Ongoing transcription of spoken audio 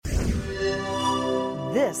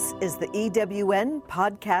This is the EWN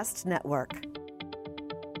Podcast Network.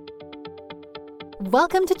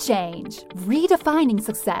 Welcome to Change, Redefining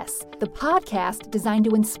Success, the podcast designed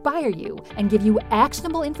to inspire you and give you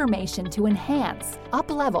actionable information to enhance,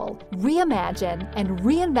 up-level, reimagine, and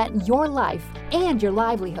reinvent your life and your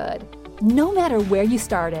livelihood. No matter where you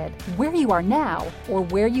started, where you are now, or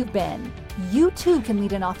where you've been, you too can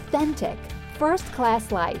lead an authentic,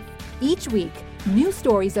 first-class life. Each week, new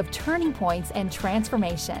stories of turning points and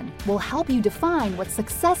transformation will help you define what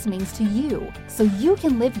success means to you so you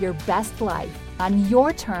can live your best life on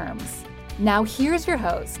your terms. Now here's your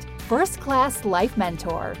host, first-class life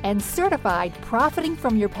mentor and certified Profiting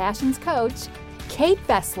from Your Passions coach, Kate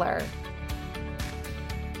Fessler.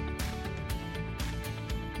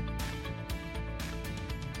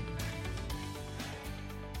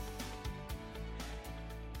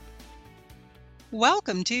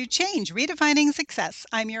 Welcome to Change, Redefining Success.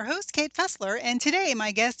 I'm your host, Kate Fessler, and today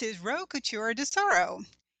my guest is Roe Couture DeSaro.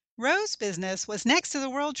 Roe's business was next to the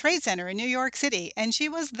World Trade Center in New York City, and she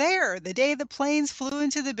was there the day the planes flew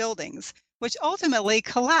into the buildings, which ultimately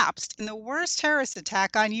collapsed in the worst terrorist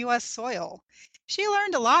attack on U.S. soil. She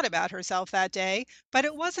learned a lot about herself that day, but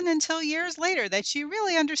it wasn't until years later that she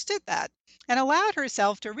really understood that and allowed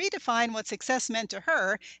herself to redefine what success meant to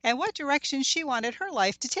her and what direction she wanted her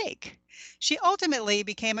life to take. She ultimately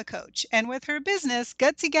became a coach, and with her business,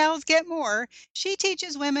 Gutsy Gals Get More, she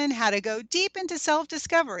teaches women how to go deep into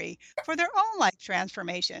self-discovery for their own life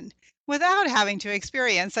transformation without having to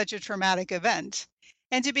experience such a traumatic event.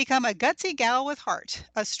 And to become a gutsy gal with heart,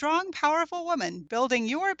 a strong, powerful woman building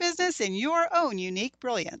your business in your own unique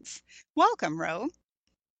brilliance. Welcome, Roe.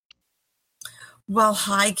 Well,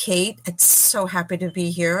 hi, Kate. It's so happy to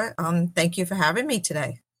be here. Thank you for having me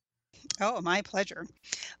today. Oh, my pleasure.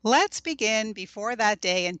 Let's begin before that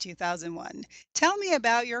day in 2001. Tell me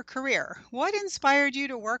about your career. What inspired you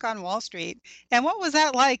to work on Wall Street? And what was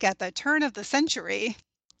that like at the turn of the century?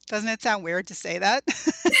 Doesn't it sound weird to say that?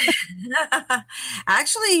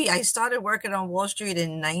 Actually, I started working on Wall Street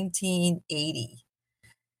in 1980.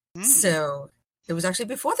 So it was actually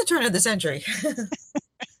before the turn of the century.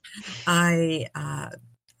 I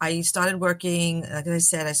started working, like I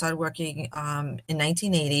said, in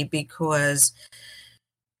 1980 because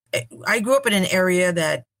I grew up in an area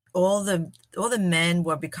that all the men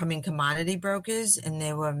were becoming commodity brokers and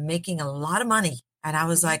they were making a lot of money. And I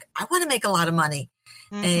was like, I want to make a lot of money.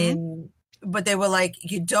 But they were like,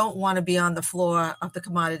 you don't want to be on the floor of the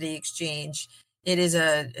commodity exchange.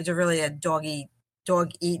 It's really a dog eat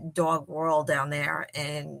dog world down there,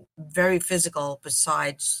 and very physical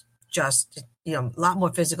besides just, a lot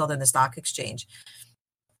more physical than the stock exchange.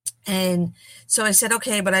 And so I said,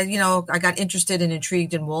 okay, but I got interested and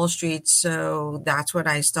intrigued in Wall Street. So that's when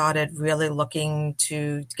I started really looking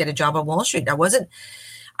to get a job on Wall Street.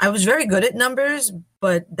 I was very good at numbers,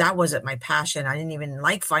 but that wasn't my passion. I didn't even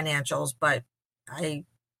like financials, but I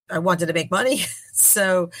wanted to make money.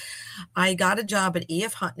 So I got a job at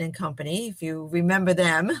E.F. Hutton and Company, if you remember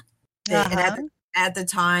them. And at the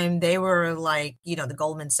time, they were like, the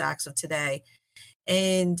Goldman Sachs of today.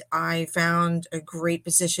 And I found a great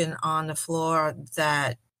position on the floor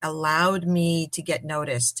that allowed me to get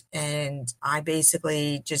noticed. And I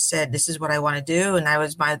basically just said, this is what I want to do. And I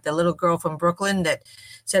was the little girl from Brooklyn that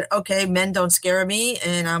said, okay, men don't scare me,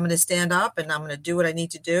 and I'm going to stand up and I'm going to do what I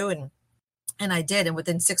need to do. And I did. And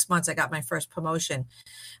within 6 months, I got my first promotion.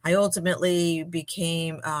 I ultimately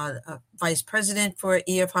became a vice president for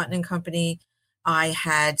E.F. Hutton and Company. I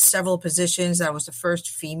had several positions. I was the first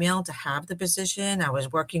female to have the position. I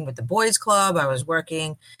was working with the Boys Club. I was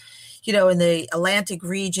working, in the Atlantic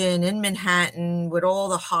region in Manhattan with all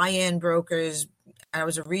the high-end brokers. I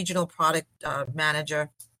was a regional product manager.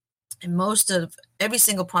 And every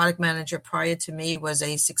single product manager prior to me was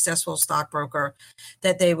a successful stockbroker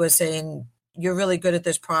that they were saying, you're really good at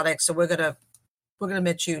this product, so we're gonna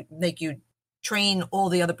make you train all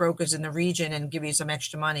the other brokers in the region and give you some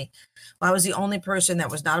extra money. Well, I was the only person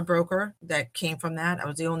that was not a broker that came from that. I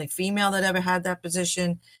was the only female that ever had that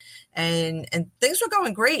position, and things were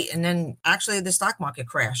going great. And then actually the stock market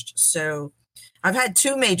crashed. So I've had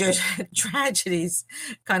two major tragedies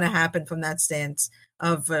kind of happen from that stance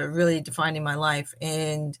of really defining my life.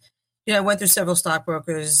 And I went through several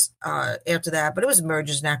stockbrokers after that, but it was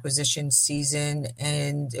mergers and acquisitions season.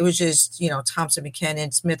 And it was just, Thompson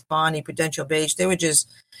McKinnon, Smith Barney, Prudential Beige. We were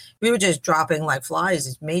just dropping like flies,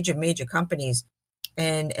 these major, major companies.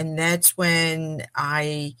 And that's when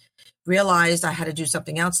I realized I had to do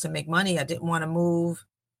something else to make money. I didn't want to move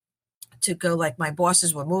to go like my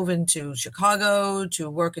bosses were moving to Chicago to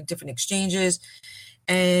work at different exchanges.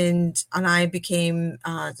 And I became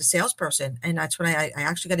the salesperson. And that's when I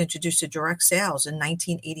actually got introduced to direct sales in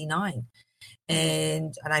 1989.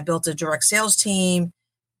 And I built a direct sales team.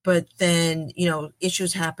 But then,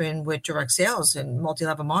 issues happened with direct sales and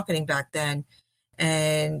multi-level marketing back then.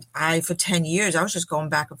 And for 10 years, I was just going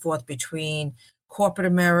back and forth between corporate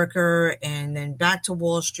America and then back to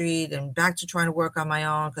Wall Street and back to trying to work on my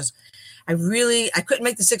own, because I couldn't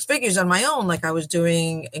make the six figures on my own like I was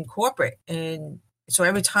doing in corporate. And so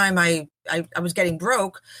every time I was getting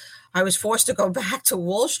broke, I was forced to go back to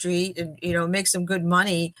Wall Street and, make some good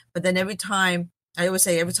money. But then I always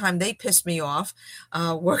say every time they pissed me off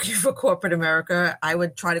working for corporate America, I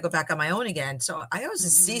would try to go back on my own again. So I was a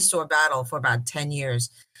seesaw battle for about 10 years.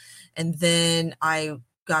 And then I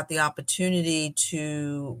got the opportunity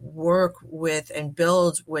to work with and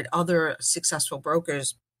build with other successful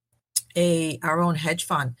brokers our own hedge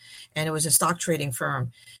fund. And it was a stock trading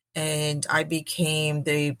firm. And I became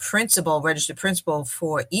the registered principal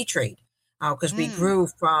for E-Trade because we grew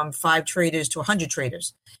from 5 traders to 100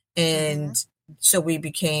 traders. And so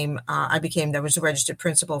that was the registered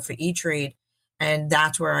principal for E-Trade, and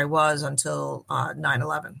that's where I was until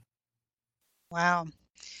 9/11. Wow.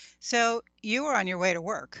 So you were on your way to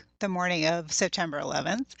work the morning of September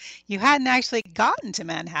 11th. You hadn't actually gotten to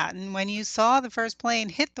Manhattan when you saw the first plane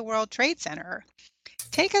hit the World Trade Center.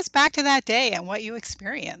 Take us back to that day and what you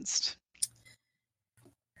experienced.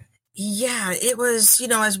 Yeah, it was,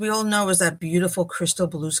 as we all know, it was that beautiful crystal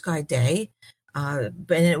blue sky day. And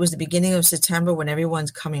it was the beginning of September when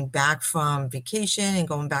everyone's coming back from vacation and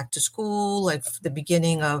going back to school, like the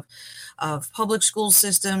beginning of public school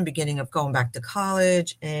system, beginning of going back to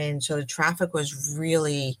college. And so the traffic was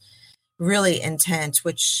really, really intense,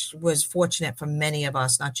 which was fortunate for many of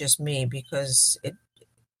us, not just me, because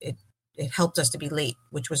it helped us to be late,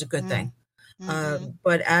 which was a good thing.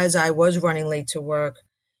 But as I was running late to work,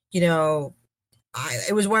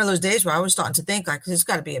 it was one of those days where I was starting to think like, there's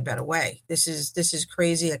got to be a better way. This is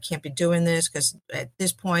crazy. I can't be doing this, because at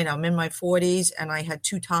this point I'm in my 40s and I had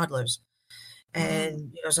 2 toddlers.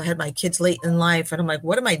 And, so I had my kids late in life, and I'm like,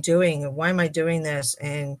 what am I doing? And why am I doing this?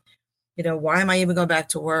 And, why am I even going back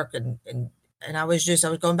to work? And I was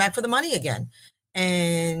going back for the money again.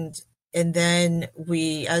 And then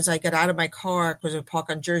as I got out of my car, because we park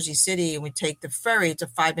on Jersey City and we take the ferry, it's a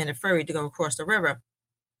 5-minute ferry to go across the river.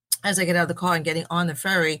 As I get out of the car and getting on the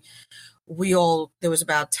ferry, there was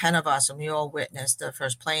about 10 of us, and we all witnessed the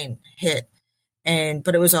first plane hit.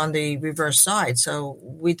 But it was on the reverse side. So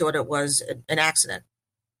we thought it was an accident.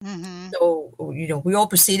 So, we all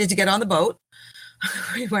proceeded to get on the boat.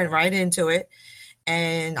 We went right into it.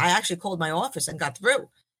 And I actually called my office and got through.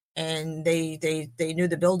 And they knew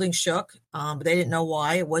the building shook, but they didn't know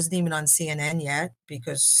why. It wasn't even on CNN yet,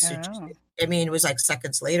 because it was like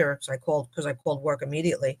seconds later. So I called work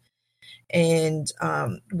immediately. And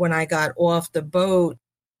when I got off the boat,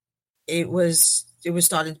 it was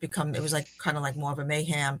starting to become, it was like kind of like more of a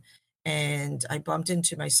mayhem. And I bumped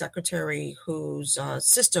into my secretary, whose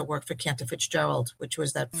sister worked for Cantor Fitzgerald, which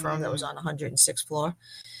was that firm that was on 106th floor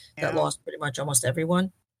that lost pretty much almost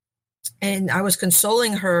everyone. And I was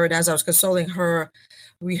consoling her. And as I was consoling her,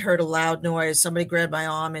 we heard a loud noise. Somebody grabbed my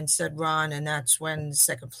arm and said, run. And that's when the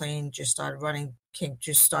second plane just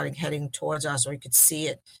started heading towards us, or we could see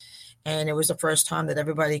it. And it was the first time that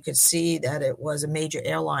everybody could see that it was a major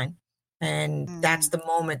airline. And that's the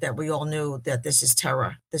moment that we all knew that this is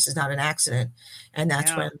terror. This is not an accident. And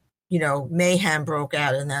that's when, mayhem broke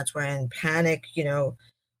out. And that's when panic,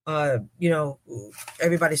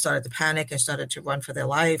 everybody started to panic and started to run for their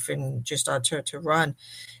life and just started to run.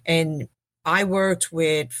 And I worked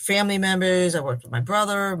with family members. I worked with my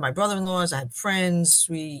brother-in-laws. I had friends.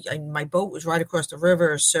 My boat was right across the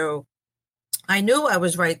river. So I knew I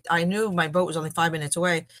was right. I knew my boat was only 5 minutes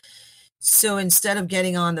away. So instead of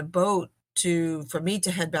getting on the boat for me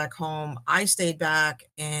to head back home, I stayed back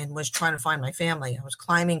and was trying to find my family. I was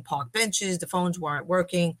climbing park benches. The phones weren't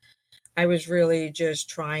working. I was really just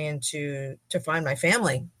trying to find my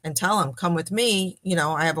family and tell them, come with me.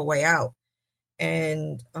 I have a way out.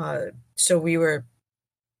 And so we were,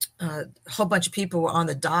 a whole bunch of people were on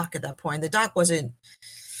the dock at that point. The dock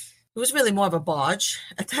it was really more of a barge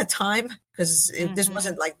at that time, because this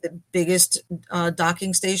wasn't like the biggest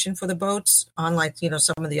docking station for the boats, unlike,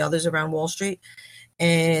 some of the others around Wall Street.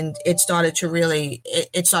 And it started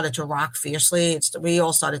to rock fiercely. We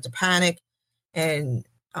all started to panic, and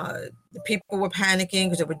the people were panicking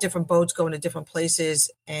because there were different boats going to different places.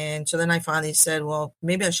 And so then I finally said, well,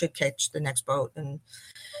 maybe I should catch the next boat. And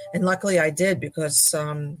luckily I did, because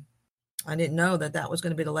I didn't know that was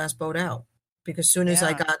going to be the last boat out. Because as soon as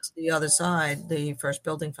I got to the other side, the first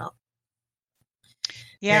building fell.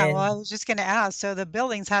 Yeah, well, I And was just going to ask. So the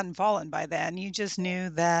buildings hadn't fallen by then. You just knew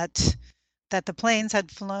that the planes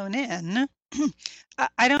had flown in.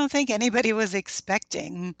 I don't think anybody was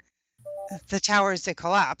expecting the towers to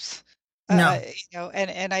collapse. no,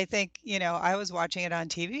 And I think, I was watching it on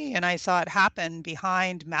TV and I saw it happen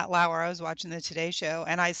behind Matt Lauer. I was watching the Today Show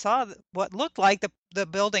and I saw what looked like the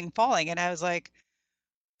building falling, and I was like,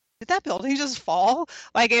 did that building just fall?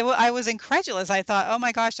 Like I was incredulous. I thought, oh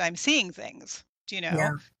my gosh, I'm seeing things. Do you know?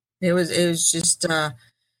 yeah, it was just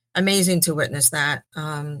amazing to witness that.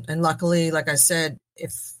 And luckily, like I said,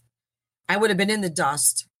 if I would have been in the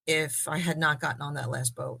dust if I had not gotten on that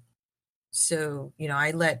last boat. So,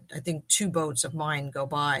 I think two boats of mine go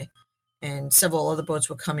by and several other boats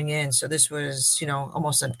were coming in. So this was,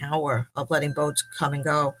 almost an hour of letting boats come and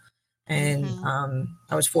go. And Hmm.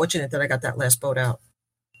 I was fortunate that I got that last boat out.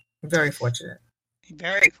 Very fortunate.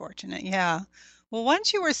 Very fortunate. Yeah. Well,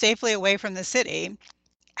 once you were safely away from the city,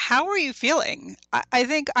 how were you feeling? I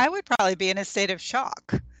think I would probably be in a state of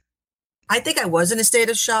shock. I think I was in a state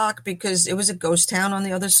of shock because it was a ghost town on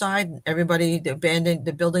the other side.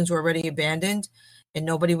 The buildings were already abandoned and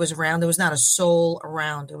nobody was around. There was not a soul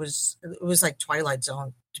around. It was like Twilight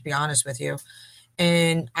Zone, to be honest with you.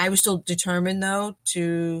 And I was still determined though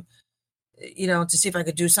to see if I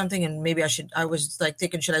could do something, and maybe I was like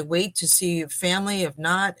thinking, should I wait to see family? If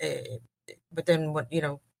not, but then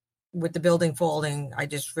with the building falling, I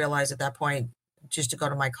just realized at that point just to go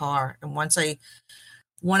to my car. And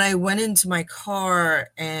when I went into my car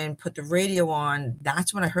and put the radio on,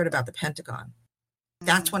 that's when I heard about the Pentagon.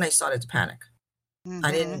 That's when I started to panic. I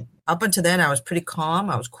Mm-hmm. didn't, up until then, I was pretty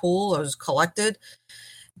calm. I was cool. I was collected.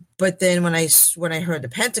 But then when I heard the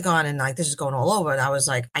Pentagon and like this is going all over, and I was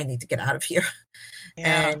like, I need to get out of here.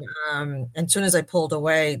 Yeah. And as soon as I pulled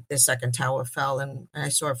away, the second tower fell, and I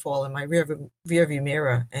saw it fall in my rear view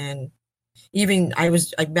mirror. And even I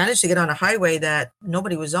managed to get on a highway that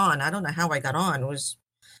nobody was on. I don't know how I got on. It was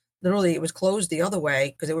closed the other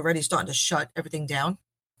way because they were already starting to shut everything down.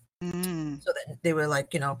 Mm-hmm. So that they were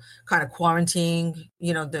like, kind of quarantining,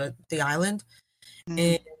 the island.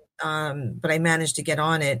 And but I managed to get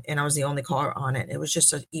on it and I was the only car on it. It was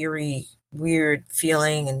just an eerie, weird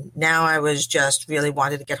feeling. And now I was just really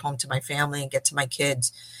wanted to get home to my family and get to my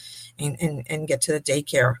kids and get to the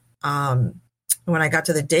daycare. When I got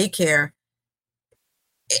to the daycare,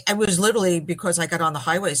 I was literally, because I got on the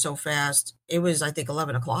highway so fast, it was, I think,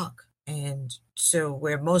 11 o'clock. And so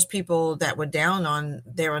where most people that were down on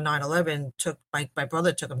there on 9/11 my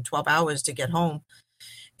brother took him 12 hours to get home.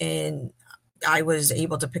 And I was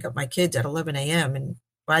able to pick up my kids at 11 a.m. And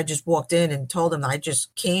I just walked in and told them that I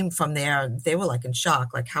just came from there. They were like in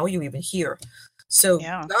shock, like, how are you even here? So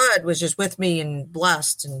Yeah. God was just with me and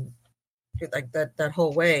blessed and like that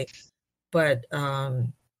whole way. But,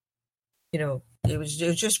 it was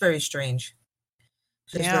just very strange.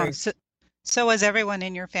 Just Yeah. very, So was everyone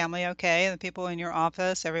in your family okay? The people in your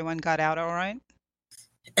office, everyone got out all right?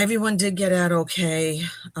 everyone did get out okay.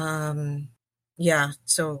 Yeah.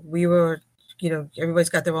 So we were, everybody's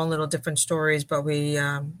got their own little different stories, but we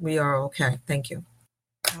are okay. Thank you.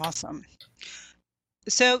 Awesome.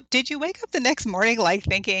 So did you wake up the next morning like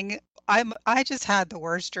thinking, I just had the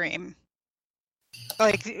worst dream?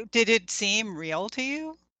 Like, did it seem real to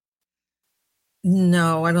you?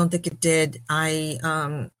 No, I don't think it did. I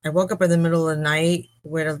woke up in the middle of the night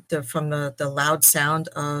from the loud sound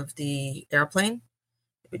of the airplane.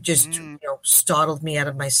 It just Mm. startled me out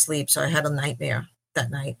of my sleep. So I had a nightmare that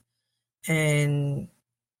night, and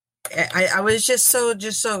I was just so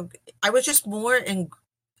I was just more in.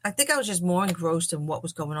 I think I was just more engrossed in what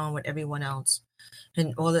was going on with everyone else,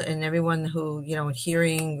 and everyone who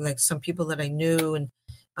hearing like some people that I knew and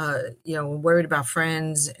worried about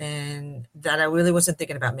friends, and that I really wasn't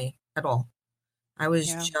thinking about me at all. I was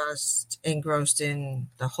Yeah. just engrossed in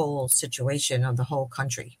the whole situation of the whole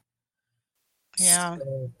country. Yeah.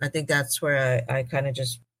 So I think that's where I kind of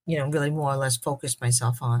just, really more or less focused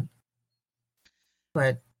myself on.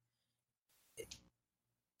 But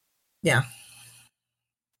yeah,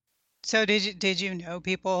 So did you know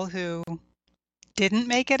people who didn't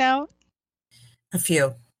make it out? a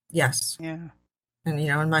few, yes. Yeah.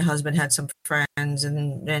 And my husband had some friends,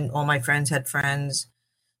 and all my friends had friends.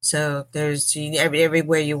 So there's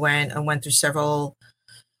everywhere you went, I went through several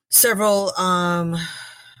um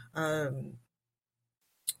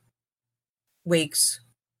wakes,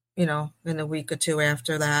 in a week or two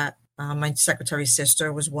after that. My secretary's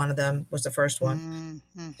sister was one of them, was the first one.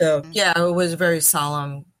 So Mm-hmm. yeah, it was a very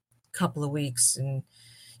solemn couple of weeks, and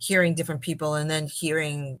hearing different people, and then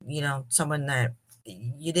hearing, someone that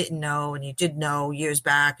you didn't know and you did know years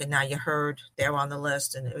back, and now you heard they're on the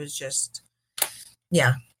list, and it was just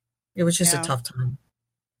Yeah, it was just a Yeah. tough time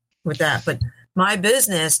with that. But my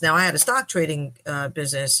business, now I had a stock trading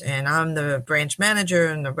business, and I'm the branch manager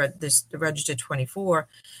and the registered 24.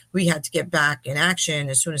 We had to get back in action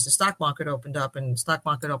as soon as the stock market opened up, and the stock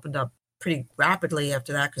market opened up pretty rapidly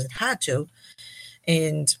after that because it had to.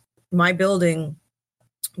 And my building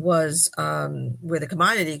was where the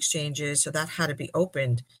commodity exchange is, so that had to be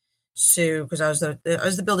opened. So because I was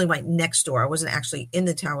the building right next door. I wasn't actually in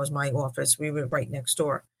the tower, was my office. We were right next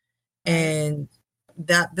door. Right. And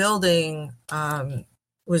that building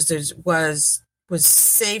was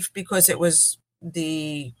safe because it was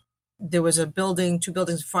there was two buildings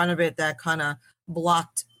in front of it that kind of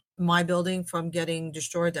blocked my building from getting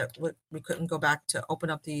destroyed, that we couldn't go back to open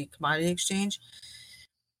up the commodity exchange.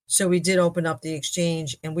 So we did open up the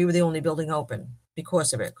exchange, and we were the only building open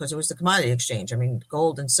because of it, because it was the commodity exchange. I mean,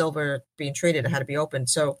 gold and silver being traded, it had to be open.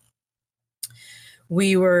 So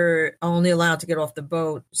we were only allowed to get off the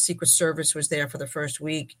boat. Secret Service was there for the first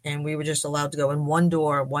week, and we were just allowed to go in one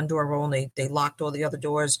door only. They locked all the other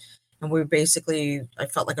doors, and we were basically, I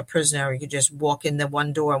felt like a prisoner. You could just walk in the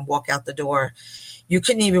one door and walk out the door. You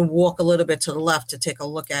couldn't even walk a little bit to the left to take a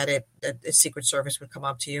look at it. The Secret Service would come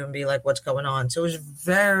up to you and be like, what's going on? So it was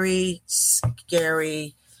very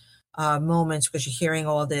scary moments, because you're hearing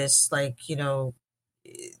all this, like,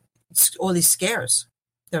 all these scares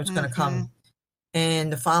that was going to come.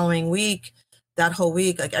 And the following week, that whole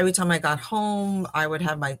week, like every time I got home, I would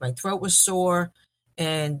have my throat was sore.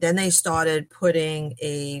 And then they started putting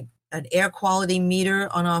an air quality meter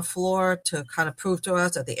on our floor to kind of prove to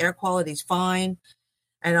us that the air quality is fine.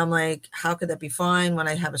 And I'm like, how could that be fine when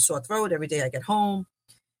I have a sore throat every day I get home?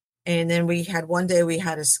 And then one day we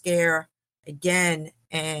had a scare again.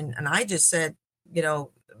 And I just said,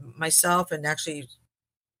 myself and actually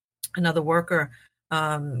another worker,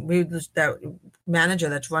 that manager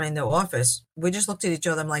that's running the office, we just looked at each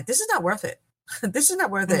other. I'm like, this is not worth it. This is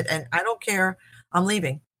not worth it. And I don't care. I'm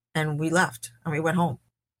leaving. And we left and we went home.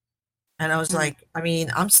 And I was like, I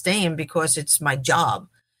mean, I'm staying because it's my job.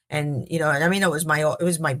 And, and I mean, it was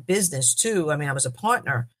my business too. I mean, I was a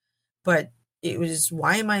partner, but it was,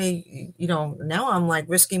 why am I, now I'm like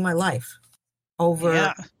risking my life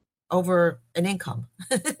over an income,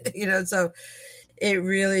 so it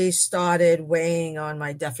really started weighing on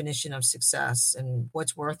my definition of success and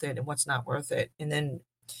what's worth it and what's not worth it. And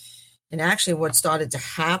actually what started to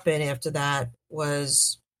happen after that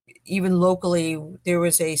was, even locally, there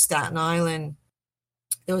was a Staten Island,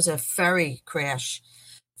 there was a ferry crash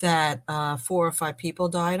that 4 or 5 people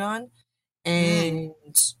died on. And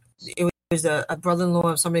it was a brother-in-law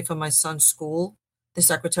of somebody from my son's school, the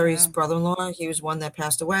secretary's brother-in-law. He was one that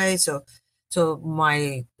passed away. So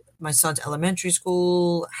my son's elementary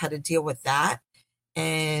school had to deal with that.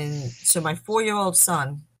 And so my 4-year-old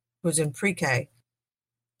son, who's in pre-K,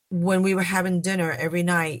 when we were having dinner every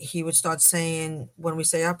night, he would start saying, when we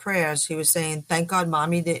say our prayers, he was saying, thank God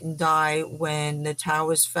mommy didn't die when the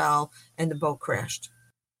towers fell and the boat crashed.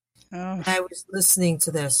 Oh. I was listening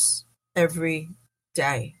to this every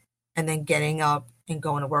day, and then getting up and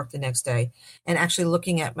going to work the next day, and actually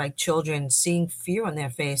looking at my children, seeing fear on their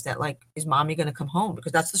face that, like, is mommy going to come home?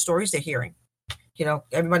 Because that's the stories they're hearing.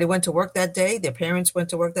 Everybody went to work that day. Their parents went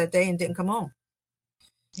to work that day and didn't come home.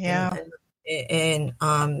 Yeah. And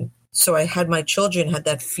so I had my children had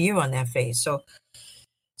that fear on their face. So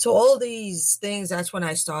all these things, that's when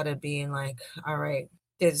I started being like, all right,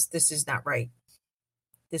 this is not right.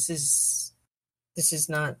 This is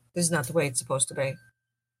not the way it's supposed to be.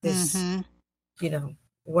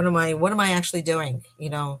 What am I actually doing?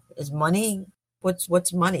 Is money,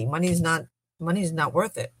 what's money? Money's not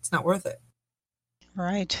worth it. It's not worth it.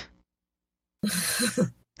 Right.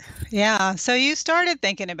 Yeah. So you started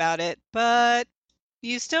thinking about it, but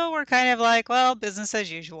you still were kind of like, well, business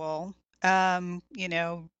as usual, doing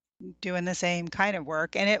the same kind of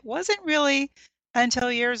work. And it wasn't really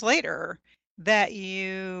until years later that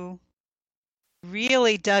you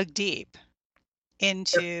really dug deep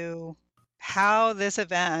into how this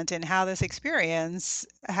event and how this experience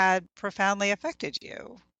had profoundly affected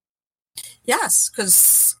you. Yes,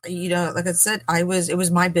 because, like I said, it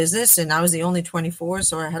was my business, and I was the only 24,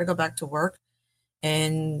 so I had to go back to work.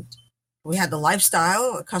 And we had the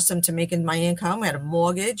lifestyle accustomed to making my income. We had a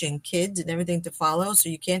mortgage and kids and everything to follow, so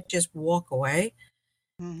you can't just walk away.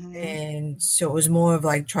 And so it was more of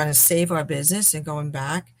like trying to save our business and going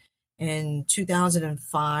back. In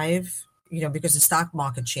 2005, because the stock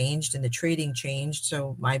market changed and the trading changed,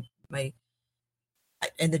 so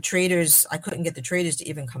and the traders, I couldn't get the traders to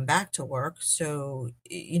even come back to work. So,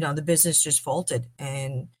 the business just faltered,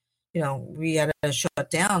 and, we had to shut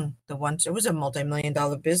down it was a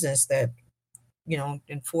multi-million-dollar business that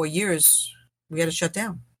in 4 years, we had to shut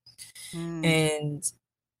down. Mm.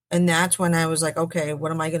 And that's when I was like, okay,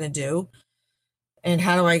 what am I going to do? And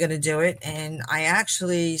how am I going to do it? And I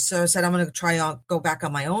said, I'm going to try out, go back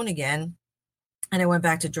on my own again. And I went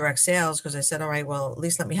back to direct sales because I said, all right, well, at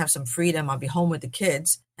least let me have some freedom. I'll be home with the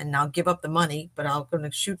kids and I'll give up the money, but I'm going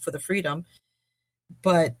to shoot for the freedom.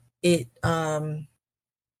 But when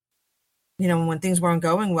things weren't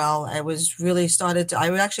going well, I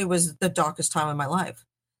actually was the darkest time of my life,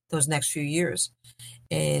 those next few years.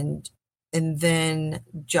 And then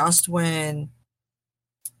just when,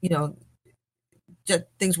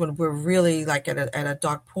 things were really like at a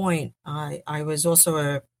dark point, I was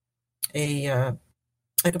also a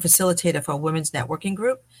facilitator for a women's networking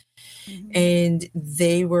group. Mm-hmm. And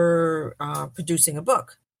they were producing a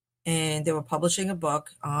book, and they were publishing a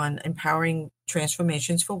book on empowering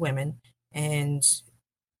transformations for women. And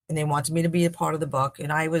they wanted me to be a part of the book.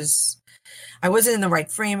 And I wasn't in the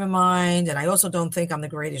right frame of mind. And I also don't think I'm the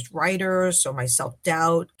greatest writer. So my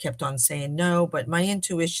self-doubt kept on saying no, but my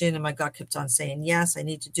intuition and my gut kept on saying, yes, I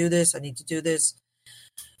need to do this. I need to do this.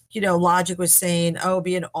 Logic was saying, oh,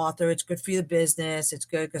 be an author. It's good for the business. It's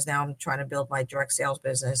good because now I'm trying to build my direct sales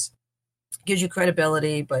business. It gives you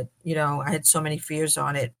credibility. But, I had so many fears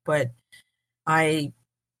on it. But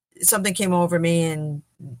something came over me and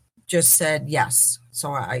just said yes.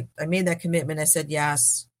 So I made that commitment. I said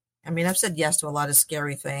yes. I mean, I've said yes to a lot of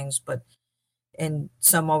scary things, and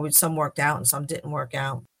some worked out and some didn't work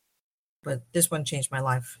out. But this one changed my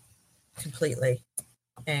life completely.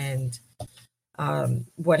 And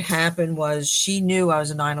what happened was she knew I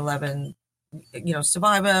was a 9/11,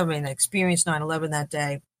 survivor. I mean, I experienced 9/11 that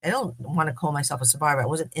day. I don't want to call myself a survivor. I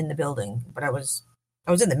wasn't in the building, but I was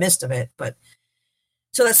in the midst of it. But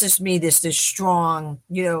so that's just me, this strong,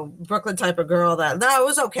 Brooklyn type of girl that, no, it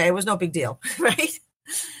was okay. It was no big deal. Right.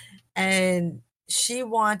 And she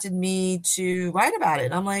wanted me to write about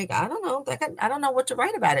it. I'm like, I don't know. I don't know what to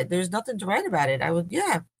write about it. There's nothing to write about it. I was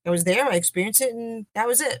there. I experienced it and that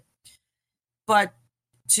was it. But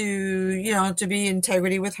to be in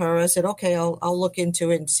integrity with her, I said, okay, I'll look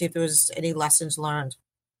into it and see if there was any lessons learned.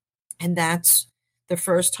 And that's the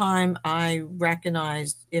first time I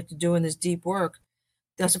recognized, after doing this deep work,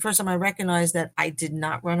 that's the first time I recognized that I did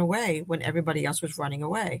not run away when everybody else was running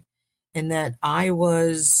away, and that I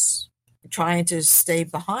was trying to stay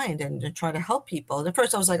behind and try to help people. And at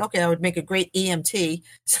first I was like, okay, I would make a great EMT.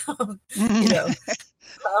 So,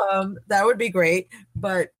 that would be great.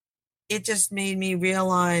 But it just made me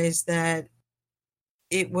realize that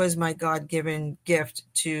it was my God-given gift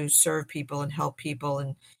to serve people and help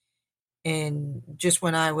people. And just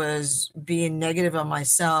when I was being negative on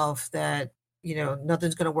myself, that,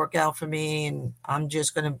 nothing's going to work out for me. And I'm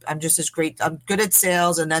just this great, I'm good at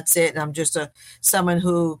sales and that's it. And I'm just someone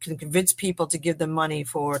who can convince people to give them money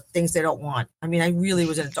for things they don't want. I mean, I really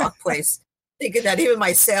was in a dark place thinking that even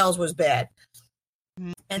my sales was bad.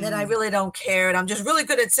 And then I really don't care. And I'm just really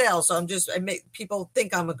good at sales. So I make people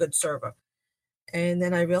think I'm a good server. And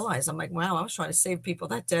then I realized, I'm like, wow, I was trying to save people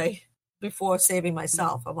that day before saving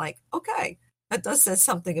myself. I'm like, okay, that does say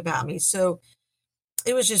something about me. So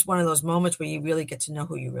it was just one of those moments where you really get to know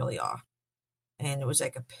who you really are. And it was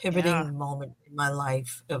like a pivoting moment in my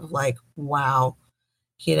life of like, wow,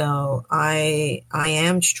 I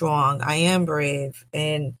am strong. I am brave.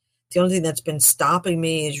 And the only thing that's been stopping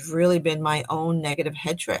me has really been my own negative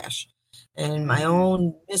head trash and my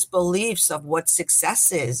own misbeliefs of what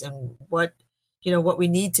success is and what we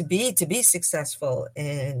need to be successful.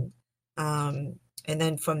 And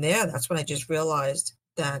then from there, that's when I just realized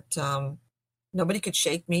that, nobody could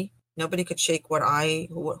shake me. Nobody could shake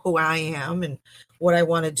who I am and what I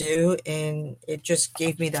want to do. And it just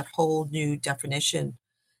gave me that whole new definition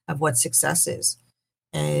of what success is.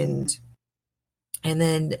 And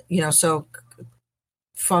then, so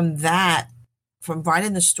from that, from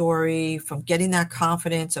writing the story, from getting that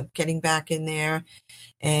confidence of getting back in there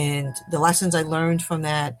and the lessons I learned from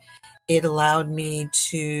that, it allowed me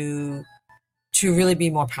to really be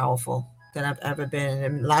more powerful than I've ever been.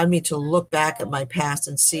 And it allowed me to look back at my past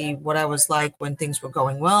and see what I was like when things were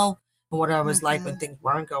going well and what I was like when things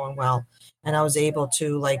weren't going well. And I was able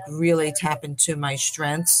to like really tap into my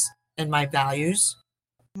strengths and my values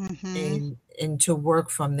and to work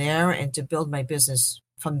from there and to build my business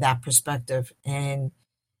from that perspective. And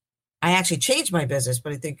I actually changed my business,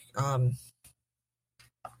 but I think,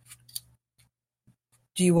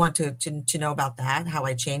 do you want to know about that? How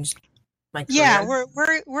I changed my career? Yeah,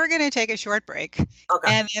 we're going to take a short break. Okay.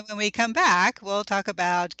 And then when we come back, we'll talk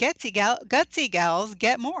about Gutsy Gals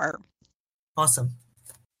Get More. Awesome.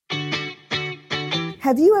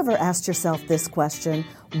 Have you ever asked yourself this question?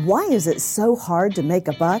 Why is it so hard to make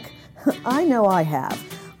a buck? I know I have.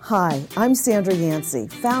 Hi, I'm Sandra Yancey,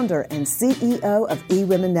 founder and CEO of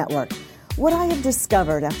eWomen Network. What I have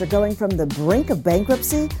discovered after going from the brink of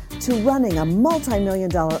bankruptcy to running a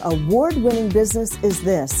multi-million-dollar award-winning business is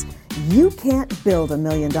this. You can't build a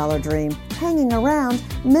million-dollar dream hanging around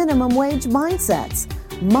minimum wage mindsets.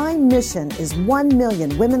 My mission is 1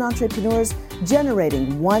 million women entrepreneurs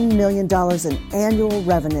generating $1 million in annual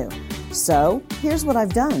revenue. So here's what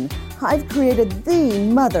I've done. I've created the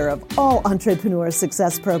mother of all entrepreneur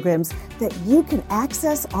success programs that you can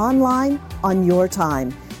access online on your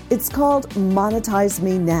time. It's called Monetize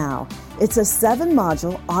Me Now. It's a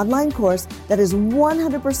 7-module online course that is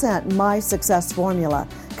 100% my success formula,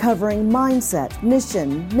 covering mindset,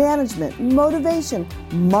 mission, management, motivation,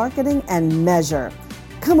 marketing, and measure.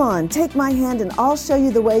 Come on, take my hand and I'll show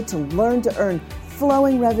you the way to learn to earn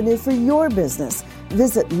flowing revenue for your business.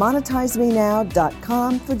 Visit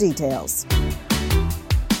monetizemenow.com for details.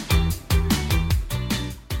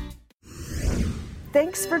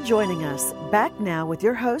 Thanks for joining us. Back now with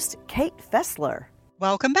your host, Kate Fessler.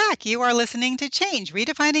 Welcome back. You are listening to Change,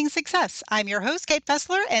 Redefining Success. I'm your host, Kate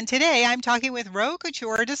Fessler, and today I'm talking with Roe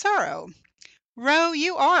Couture DeSaro. Roe,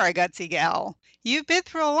 you are a gutsy gal. You've been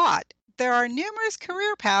through a lot. There are numerous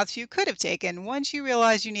career paths you could have taken once you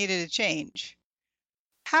realized you needed a change.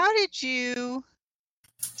 How did you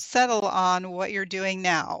settle on what you're doing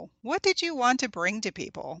now? What did you want to bring to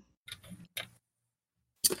people?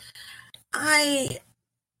 I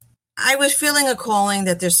was feeling a calling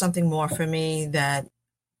that there's something more for me, that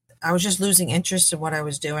I was just losing interest in what I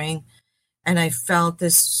was doing. And I felt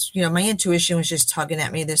this, my intuition was just tugging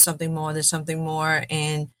at me. There's something more, there's something more.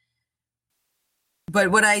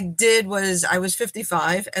 But what I did was I was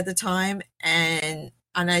 55 at the time. And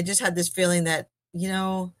I just had this feeling that,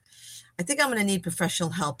 I think I'm going to need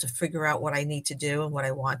professional help to figure out what I need to do and what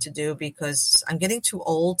I want to do, because I'm getting too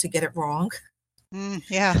old to get it wrong.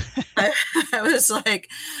 Yeah. I was like,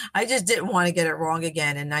 I just didn't want to get it wrong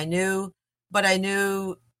again. And I knew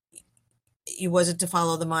it wasn't to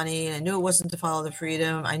follow the money. And I knew it wasn't to follow the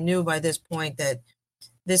freedom. I knew by this point that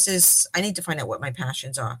I need to find out what my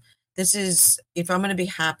passions are. If I'm going to be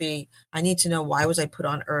happy, I need to know, why was I put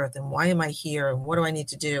on earth and why am I here and what do I need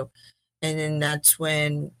to do? And then that's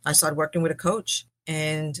when I started working with a coach,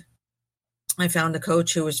 and I found a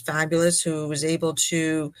coach who was fabulous, who was able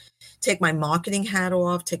to take my marketing hat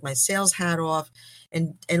off, take my sales hat off,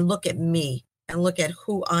 and look at me and look at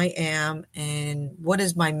who I am and what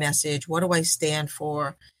is my message, what do I stand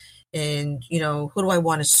for, and, who do I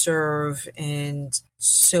want to serve? And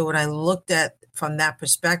so when I looked at from that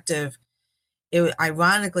perspective,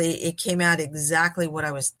 ironically, it came out exactly what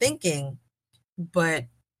I was thinking, but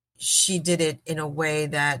she did it in a way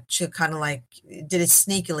that she kind of did it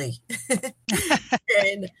sneakily,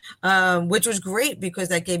 and which was great, because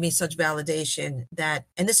that gave me such validation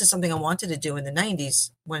and this is something I wanted to do in the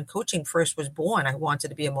 90s when coaching first was born. I wanted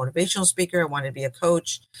to be a motivational speaker. I wanted to be a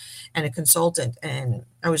coach and a consultant, and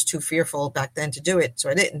I was too fearful back then to do it. So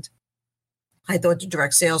I didn't. I thought the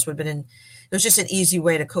direct sales would have been it was just an easy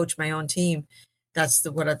way to coach my own team. That's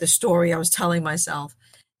the story I was telling myself.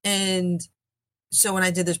 And so when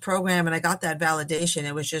I did this program and I got that validation,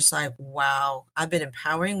 it was just like, wow, I've been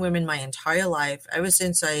empowering women my entire life. Ever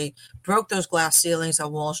since I broke those glass ceilings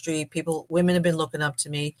on Wall Street, women have been looking up to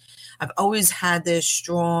me. I've always had this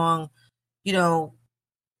strong,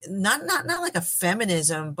 not like a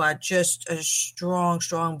feminism, but just a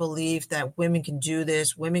strong belief that women can do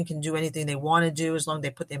this. Women can do anything they want to do as long as they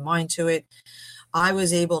put their mind to it. I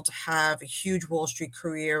was able to have a huge Wall Street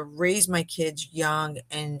career, raise my kids young,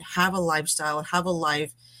 and have a lifestyle, have a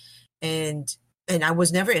life. And I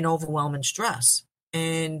was never in overwhelming stress.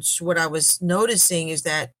 And what I was noticing is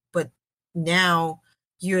that, but now,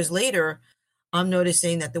 years later, I'm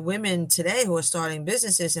noticing that the women today who are starting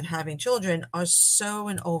businesses and having children are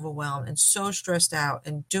so overwhelmed and so stressed out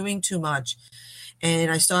and doing too much.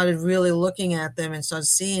 And I started really looking at them and started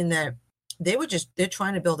seeing that they're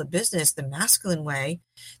trying to build a business the masculine way.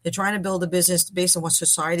 They're trying to build a business based on what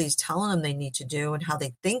society is telling them they need to do and how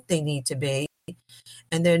they think they need to be.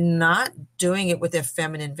 And they're not doing it with their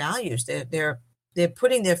feminine values. They're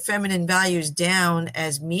putting their feminine values down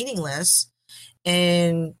as meaningless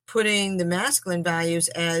and putting the masculine values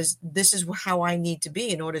as, this is how I need to be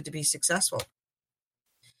in order to be successful.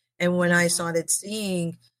 And when I started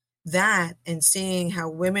seeing that and seeing how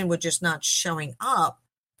women were just not showing up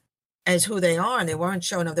as who they are, and they weren't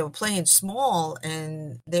showing up, they were playing small,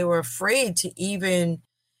 and they were afraid to even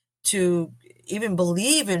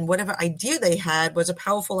believe in whatever idea they had was a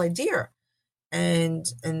powerful idea. And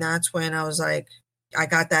that's when I was like, I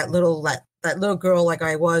got that little girl like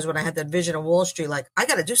I was when I had that vision of Wall Street, like, I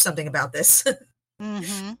got to do something about this.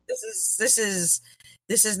 Mm-hmm.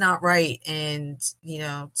 This is not right. And,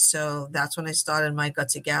 so that's when I started my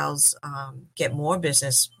Gutsy Gals Get More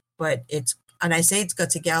business. And I say it's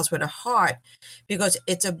Gutsy Gals with a heart because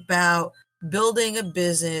it's about building a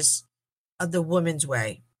business of the woman's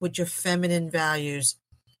way with your feminine values.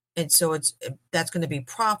 And so that's going to be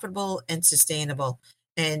profitable and sustainable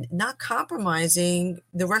and not compromising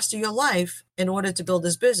the rest of your life in order to build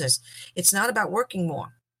this business. It's not about working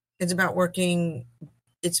more. It's about working.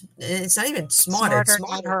 It's not even smarter. Smarter, It's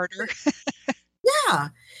not smarter. harder. Yeah.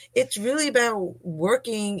 It's really about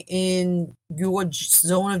working in your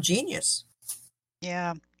zone of genius.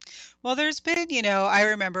 Yeah. Well, there's been, I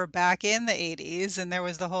remember back in the 80s, and there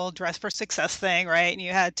was the whole dress for success thing, right? And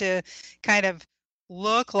you had to kind of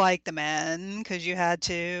look like the men because you had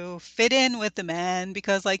to fit in with the men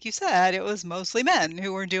because, like you said, it was mostly men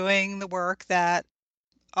who were doing the work that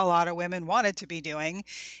a lot of women wanted to be doing.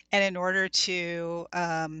 And in order to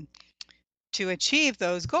achieve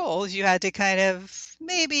those goals, you had to kind of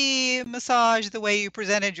maybe massage the way you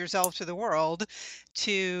presented yourself to the world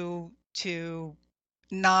to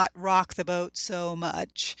not rock the boat so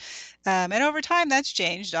much. And over time, that's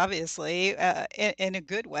changed, obviously, in a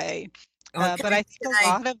good way. But I think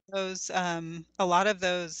a lot of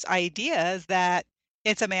those ideas that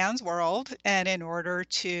it's a man's world, and in order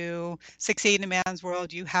to succeed in a man's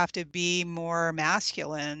world, you have to be more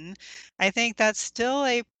masculine. I think that's still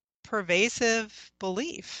a pervasive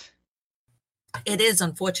belief. It is,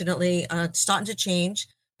 unfortunately, starting to change,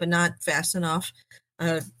 but not fast enough.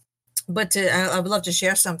 I would love to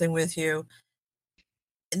share something with you.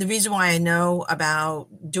 The reason why I know about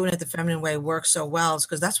doing it the feminine way works so well is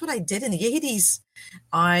because that's what I did in the 80s.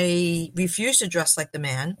 I refused to dress like the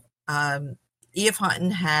man. E.F.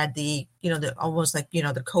 Hutton had the almost like,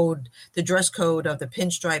 the dress code of the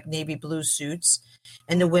pinstripe navy blue suits.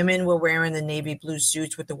 And the women were wearing the navy blue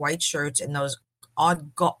suits with the white shirts and those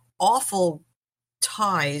awful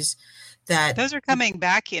ties that. Those are coming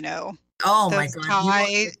back, Oh my those God.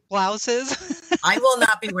 tie blouses. I will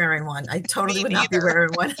not be wearing one. I totally Me would not be neither.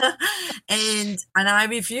 wearing one. and I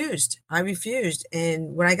refused.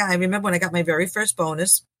 And I remember when I got my very first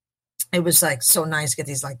bonus, it was like so nice to get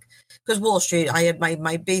these, like, because Wall Street, I had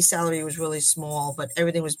my base salary was really small, but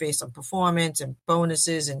everything was based on performance and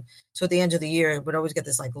bonuses. And so at the end of the year, I would always get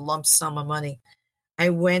this like lump sum of money. I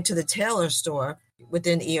went to the tailor store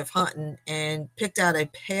within E.F. Hutton and picked out a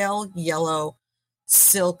pale yellow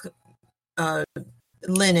silk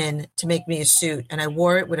linen to make me a suit, and I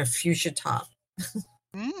wore it with a fuchsia top.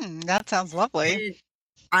 That sounds lovely.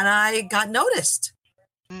 And I got noticed.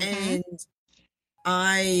 Mm-hmm. And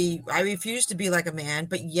I refused to be like a man,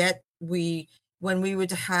 but yet when we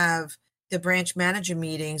would have the branch manager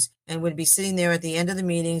meetings and would be sitting there at the end of the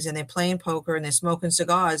meetings and they're playing poker and they're smoking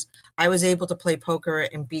cigars, I was able to play poker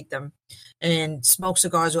and beat them and smoke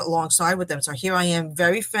cigars alongside with them. So here I am,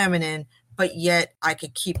 very feminine, but yet I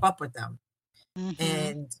could keep up with them. Mm-hmm.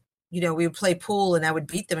 And, we would play pool and I would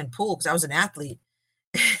beat them in pool because I was an athlete.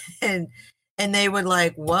 and they would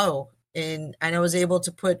like, whoa. And I was able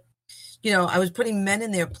to put, I was putting men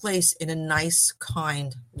in their place in a nice,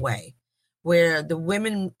 kind way, where the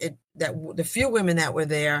women, the few women that were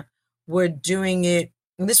there were doing it.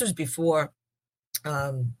 And this was before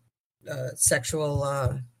sexual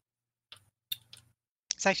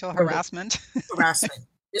harassment. Harassment.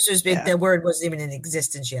 This was big. Yeah. That word wasn't even in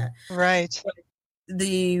existence yet. Right. But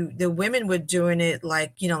the women were doing it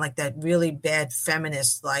like, like that really bad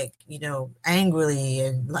feminist, like, angrily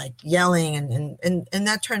and like yelling and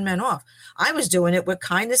that turned men off. I was doing it with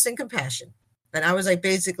kindness and compassion. And I was like,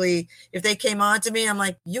 basically, if they came on to me, I'm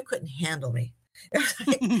like, you couldn't handle me.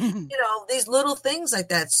 These little things like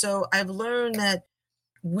that. So I've learned that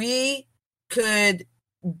we could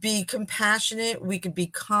be compassionate, we could be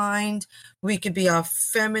kind, we could be our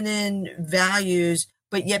feminine values,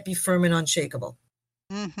 but yet be firm and unshakable.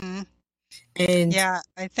 Mm-hmm. And yeah,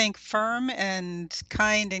 I think firm and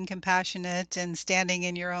kind and compassionate and standing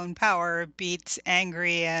in your own power beats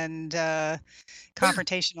angry and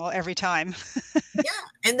confrontational every time. Yeah,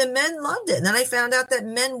 and the men loved it. And then I found out that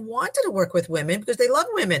men wanted to work with women because they love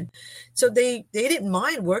women. So they didn't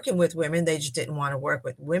mind working with women. They just didn't want to work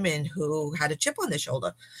with women who had a chip on their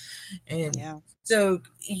shoulder. And so,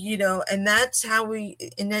 and that's how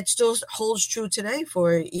and that still holds true today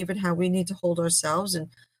for even how we need to hold ourselves and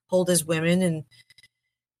hold as women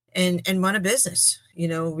and run a business.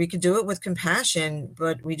 We could do it with compassion,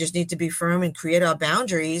 but we just need to be firm and create our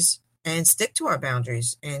boundaries and stick to our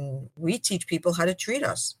boundaries. And we teach people how to treat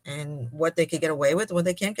us and what they could get away with and what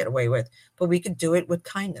they can't get away with. But we could do it with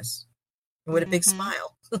kindness and with a big Hmm.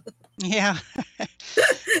 smile. Yeah.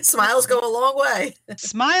 Smiles go a long way.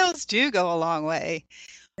 Smiles do go a long way.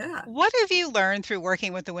 Yeah. What have you learned through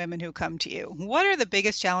working with the women who come to you? What are the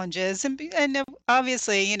biggest challenges? And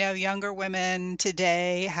obviously, younger women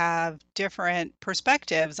today have different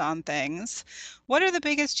perspectives on things. What are the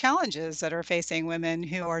biggest challenges that are facing women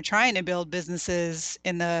who are trying to build businesses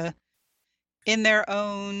in their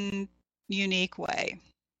own unique way?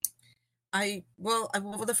 Well,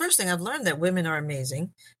 the first thing I've learned that women are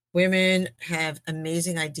amazing. Women have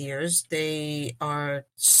amazing ideas. They are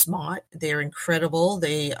smart. They're incredible.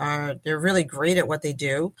 They're really great at what they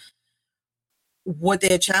do. What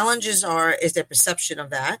their challenges are is their perception of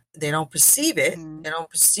that. They don't perceive it. Mhm. They don't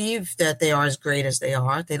perceive that they are as great as they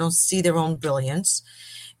are. They don't see their own brilliance.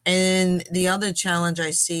 And the other challenge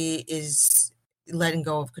I see is letting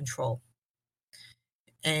go of control.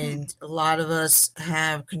 Hmm. And a lot of us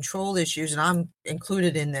have control issues, and I'm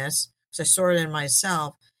included in this because I saw it in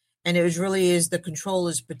myself. And it was really is the control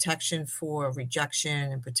is protection for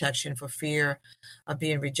rejection and protection for fear of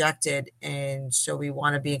being rejected. And so we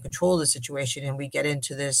want to be in control of the situation, and we get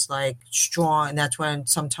into this like strong, and that's when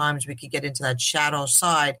sometimes we could get into that shadow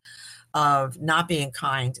side of not being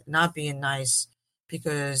kind, not being nice,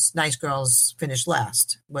 because nice girls finish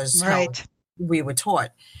last was how Right. we were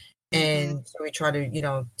taught. Hmm. And so we try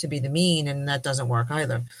to, to be the mean, and that doesn't work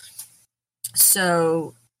either.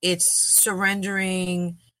 So it's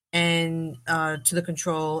surrendering and to the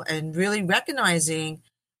control, and really recognizing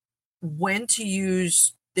when to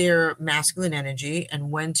use their masculine energy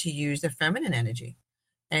and when to use their feminine energy,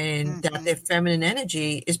 and that Hmm. their feminine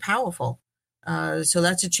energy is powerful. So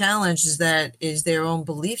that's a challenge, is their own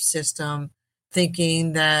belief system,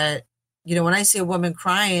 thinking that, when I see a woman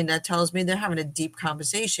crying, that tells me they're having a deep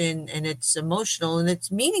conversation and it's emotional and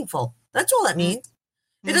it's meaningful. That's all that means.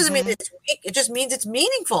 It doesn't mean Hmm. it's weak. It just means it's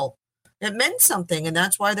meaningful. It meant something, and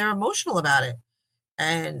that's why they're emotional about it.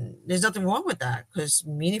 And there's nothing wrong with that, because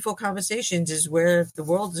meaningful conversations is where the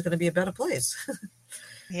world is going to be a better place.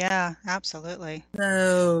 Yeah, absolutely.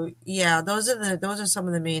 So yeah, those are some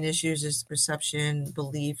of the main issues: is perception,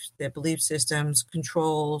 belief, their belief systems,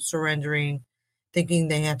 control, surrendering, thinking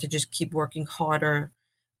they have to just keep working harder,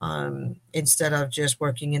 instead of just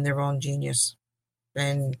working in their own genius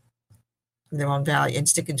and their own value, and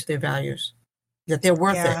sticking to their values. That they're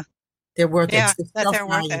worth it. Yeah. They're worth it. Yeah, It's the that they're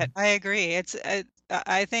worth self-value. it. I agree.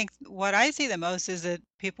 I think what I see the most is that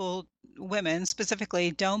women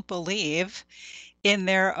specifically, don't believe in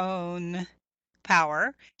their own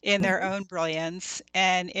power, in their Mhm. own brilliance,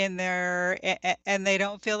 and and they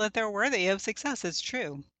don't feel that they're worthy of success. It's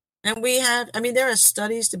true. And I mean, there are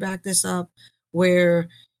studies to back this up, where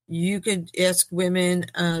you could ask women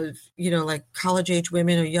of, like college age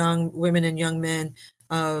women or young women and young men,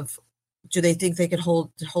 of do they think they could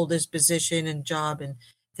hold this position and job, and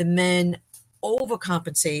the men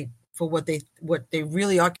overcompensate for what they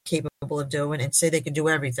really are capable of doing and say they can do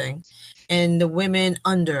everything, and the women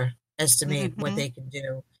underestimate what Hmm. they can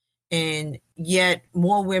do. And yet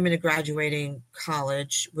more women are graduating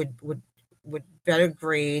college with better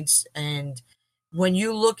grades. And when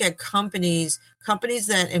you look at companies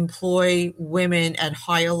that employ women at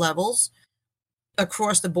higher levels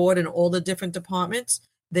across the board in all the different departments,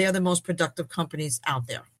 they are the most productive companies out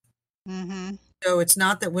there. Hmm. So it's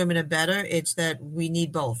not that women are better, it's that we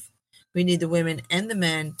need both. We need the women and the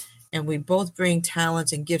men, and we both bring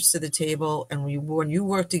talents and gifts to the table. And when you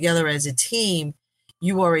work together as a team,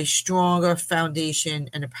 you are a stronger foundation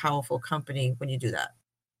and a powerful company when you do that.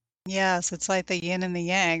 Yes, it's like the yin and the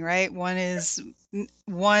yang, right? One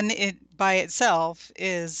it by itself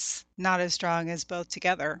is not as strong as both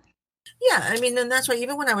together. Yeah, I mean, and that's why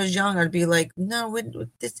even when I was young, I'd be like, no,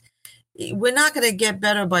 we're not going to get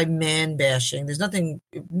better by man bashing. There's nothing,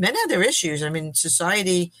 men have their issues. I mean,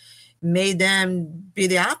 society made them be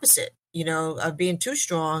the opposite, of being too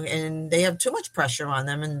strong, and they have too much pressure on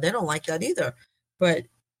them, and they don't like that either. But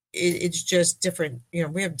it's just different.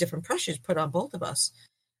 We have different pressures put on both of us.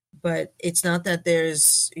 But it's not that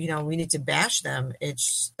we need to bash them.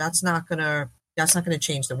 That's not gonna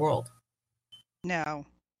change the world. No,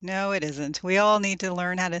 no, it isn't. We all need to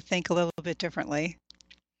learn how to think a little bit differently.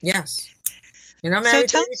 Yes. And I'm So married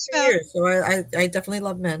tell me 32 about, years, so I definitely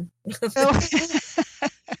love men. oh,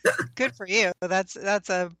 good for you. That's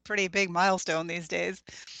a pretty big milestone these days.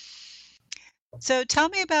 So tell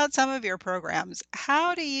me about some of your programs.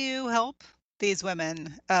 How do you help these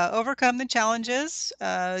women overcome the challenges,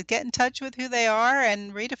 get in touch with who they are,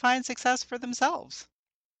 and redefine success for themselves?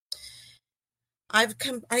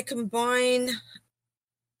 I combine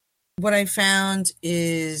what I found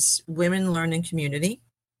is women learn in community.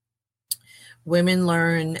 Women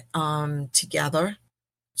learn together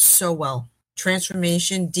so well.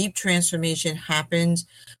 Transformation, deep transformation happens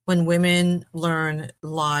when women learn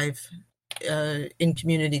live in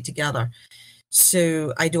community together.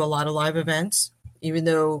 So I do a lot of live events, even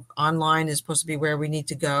though online is supposed to be where we need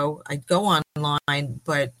to go. I go online,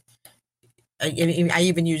 but I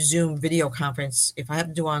even use Zoom video conference. If I have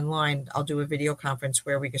to do online, I'll do a video conference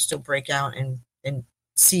where we can still break out and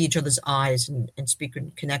see each other's eyes and speak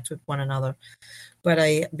and connect with one another. But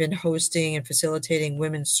I've been hosting and facilitating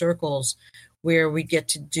women's circles where we get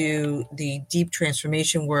to do the deep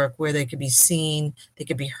transformation work where they could be seen, they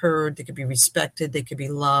could be heard, they could be respected, they could be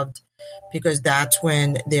loved, because that's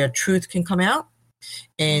when their truth can come out.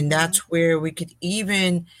 And that's where we could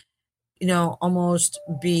even, almost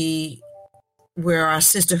be where our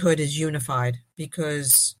sisterhood is unified,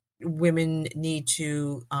 because women need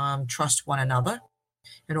to trust one another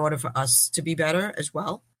in order for us to be better as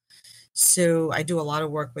well. So I do a lot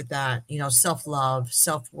of work with that, self-love,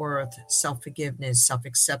 self-worth, self-forgiveness,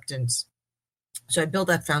 self-acceptance. So I build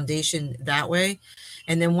that foundation that way.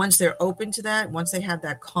 And then once they're open to that, once they have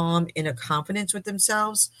that calm inner confidence with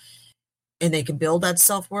themselves and they can build that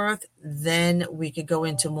self-worth, then we could go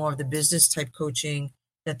into more of the business type coaching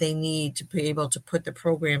that they need to be able to put the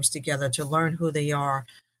programs together to learn who they are.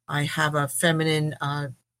 I have a feminine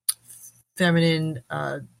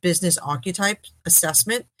business archetype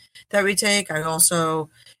assessment that we take. I also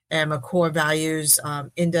am a core values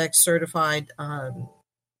index certified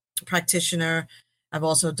practitioner. I've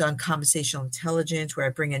also done conversational intelligence where I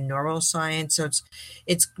bring in neuroscience. So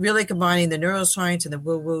it's really combining the neuroscience and the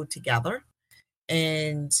woo-woo together.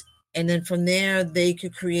 And then from there, they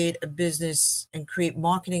could create a business and create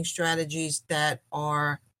marketing strategies that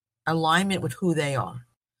are alignment with who they are,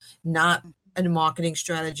 not a marketing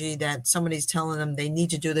strategy that somebody's telling them they need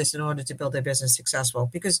to do this in order to build their business successful.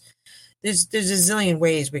 Because there's a zillion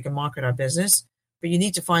ways we can market our business, but you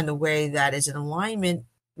need to find the way that is in alignment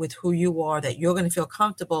with who you are, that you're going to feel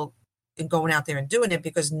comfortable in going out there and doing it.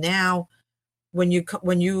 Because now when you're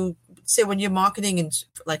marketing and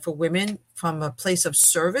like for women from a place of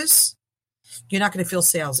service, you're not going to feel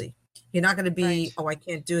salesy. You're not going to be, right. Oh, I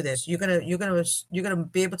can't do this. You're going to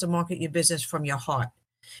be able to market your business from your heart.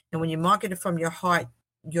 And when you market it from your heart,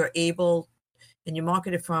 and you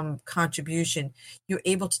market it from contribution, you're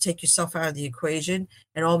able to take yourself out of the equation.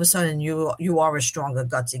 And all of a sudden you are a stronger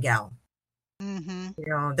gutsy gal.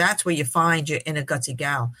 Mm-hmm. That's where you find your inner gutsy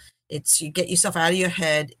gal. It's you get yourself out of your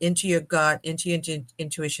head, into your gut, into your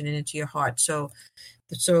intuition, and into your heart. So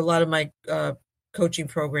a lot of my coaching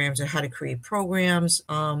programs are how to create programs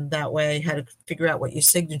that way, how to figure out what your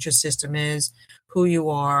signature system is, who you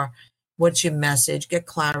are, what's your message, get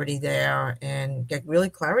clarity there, and get really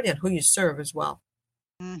clarity on who you serve as well.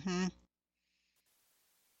 Mm-hmm.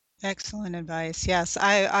 Excellent advice. Yes,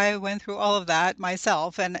 I went through all of that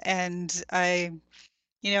myself, and I,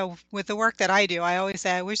 with the work that I do, I always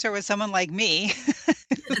say I wish there was someone like me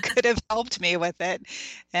who could have helped me with it,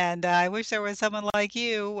 and I wish there was someone like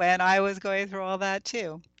you when I was going through all that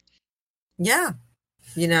too. Yeah,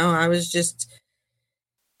 I was just,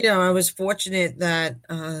 I was fortunate that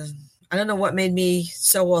I don't know what made me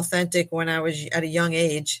so authentic when I was at a young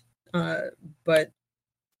age, but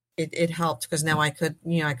it helped because now I could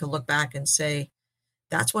look back and say,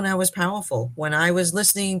 that's when I was powerful. When I was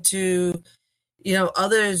listening to,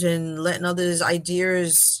 others and letting others'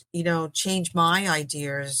 ideas, change my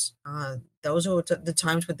ideas. Those are the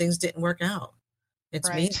times when things didn't work out. It's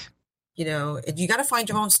right. Me. You got to find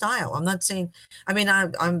your own style. I'm not saying,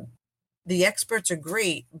 I'm the experts are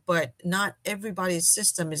great, but not everybody's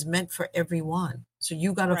system is meant for everyone. So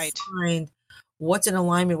you got to right. find what's in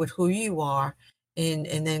alignment with who you are and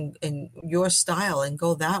then your style and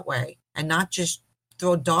go that way, and not just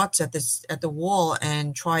throw darts at the wall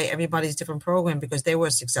and try everybody's different program because they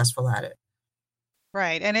were successful at it.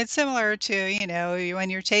 Right. And it's similar to,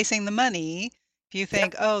 when you're chasing the money, if you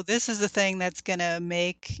think, yeah. Oh, this is the thing that's going to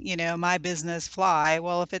make, my business fly.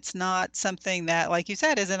 Well, if it's not something that, like you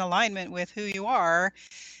said, is in alignment with who you are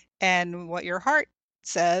and what your heart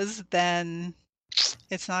says, then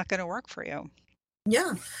it's not going to work for you.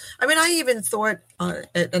 Yeah. I even thought,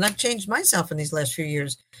 and I've changed myself in these last few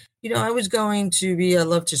years, I was going to be, I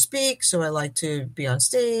love to speak. So I like to be on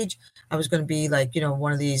stage. I was going to be like,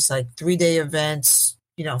 one of these like 3-day events,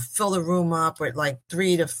 fill the room up with like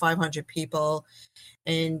 300 to 500 people.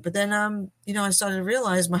 But then, I started to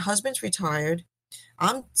realize my husband's retired.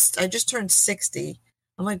 I just turned 60.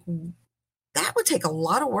 I'm like, that would take a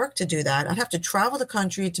lot of work to do that. I'd have to travel the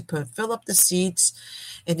country to fill up the seats.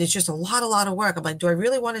 And it's just a lot of work. I'm like, do I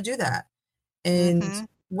really want to do that? And Mm-hmm.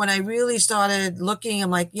 when I really started looking,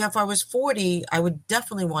 I'm like, yeah, if I was 40, I would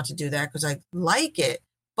definitely want to do that because I like it.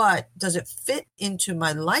 But does it fit into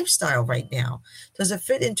my lifestyle right now? Does it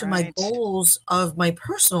fit into my Right. goals of my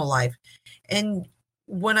personal life? And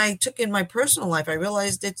when I took in my personal life, I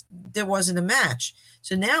realized that there wasn't a match.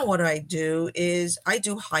 So now what I do is I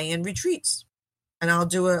do high-end retreats. And I'll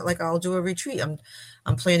do a retreat.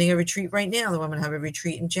 I'm planning a retreat right now. I'm going to have a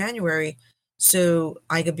retreat in January. So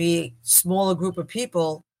I could be a smaller group of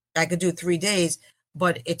people. I could do 3 days,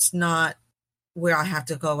 but it's not where I have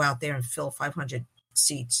to go out there and fill 500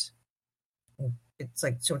 seats. It's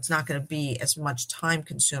like, so it's not going to be as much time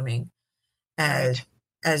consuming as Right.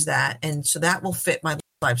 as that. And so that will fit my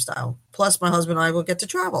lifestyle. Plus my husband and I will get to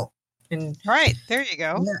travel. And Right. There you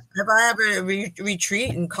go. yeah, if I have a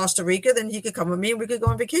retreat in Costa Rica, then he could come with me and we could go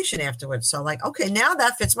on vacation afterwards. So like, okay, now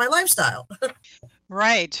that fits my lifestyle.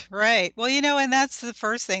 Right, right. Well, and that's the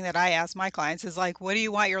first thing that I ask my clients is like, what do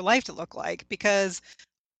you want your life to look like? Because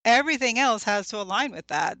everything else has to align with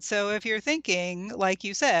that. So if you're thinking, like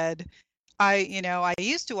you said, I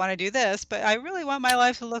used to want to do this, but I really want my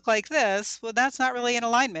life to look like this. Well, that's not really in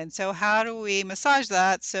alignment. So how do we massage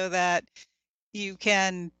that so that you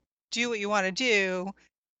can do what you want to do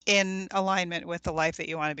in alignment with the life that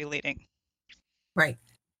you want to be leading? Right.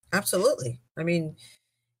 Absolutely. I mean,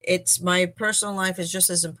 it's my personal life is just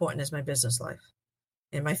as important as my business life.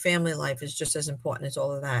 And my family life is just as important as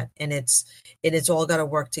all of that. And it's all got to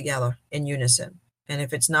work together in unison. And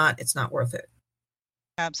if it's not worth it.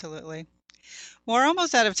 Absolutely. Well, we're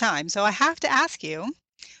almost out of time. So I have to ask you,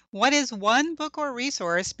 what is one book or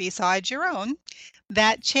resource besides your own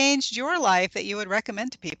that changed your life that you would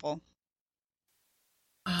recommend to people?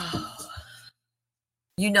 Oh,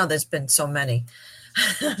 there's been so many.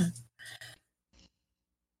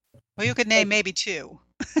 Well, you could name maybe two.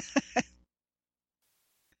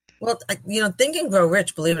 Well, Think and Grow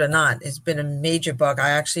Rich, believe it or not, has been a major book. I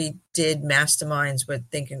actually did masterminds with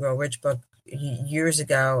Think and Grow Rich book years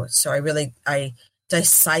ago. So I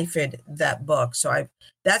deciphered that book. So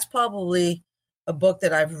that's probably a book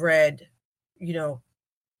that I've read,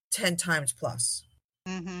 10 times plus,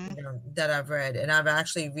 Mm-hmm. that I've read. And I've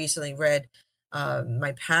actually recently read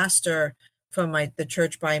my pastor from the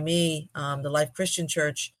church by me, the Life Christian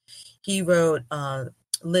Church. He wrote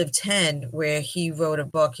Live 10, where he wrote a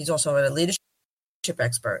book. He's also a leadership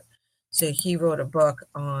expert. So he wrote a book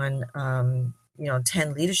on,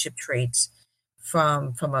 10 leadership traits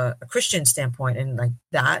from a Christian standpoint. And like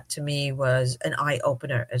that to me was an eye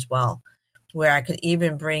opener as well, where I could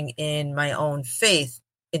even bring in my own faith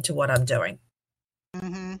into what I'm doing.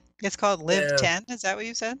 Mm-hmm. It's called Live So 10. Is that what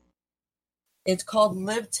you said? it's called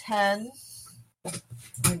Live 10.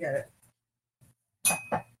 I get it.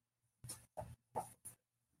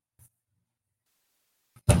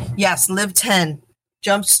 Yes, Live 10.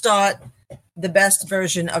 Jumpstart the best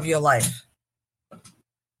version of your life.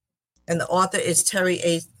 And the author is Terry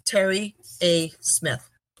A. Smith.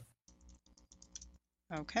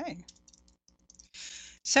 Okay.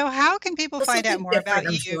 So how can people find out Something more different, about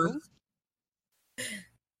I'm sure. you?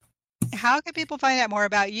 How can people find out more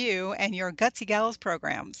about you and your Gutsy Gals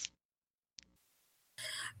programs?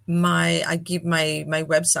 I give my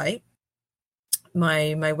website.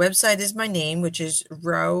 My website is my name, which is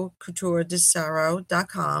Roe Couture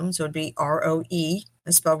DeSaro.com. So it'd be ROE. I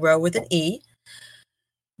spell Roe with an E.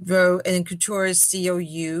 Roe and Couture is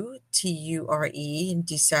COUTURE, and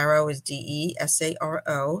DeSaro is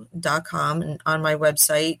DESARO.com. And on my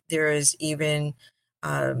website, there is even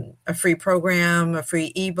a free program, a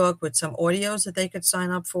free ebook with some audios that they could sign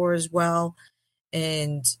up for as well.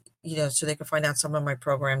 And, so they can find out some of my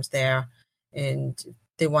programs there. And if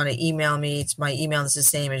they want to email me, my email is the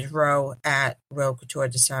same as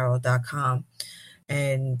roe@roecouturedesaro.com.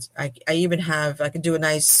 And I even I could do a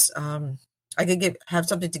nice, I could have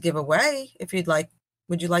something to give away if you'd like.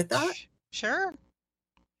 Would you like that? Sure.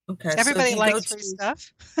 Okay. So if Everybody you go likes free to,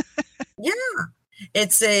 stuff. yeah,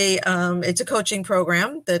 it's a coaching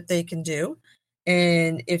program that they can do.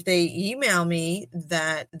 And if they email me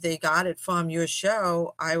that they got it from your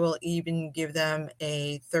show, I will even give them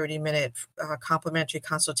a 30-minute complimentary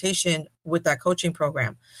consultation with that coaching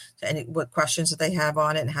program. So what questions that they have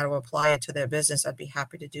on it and how to apply it to their business, I'd be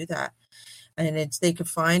happy to do that. And they could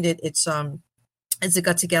find it. It's a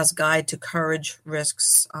Gutsy Gals Guide to Courage,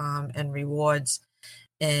 Risks, and Rewards.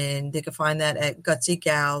 And they can find that at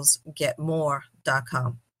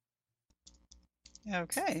GutsyGalsGetMore.com.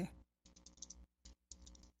 Okay.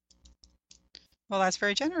 Well, that's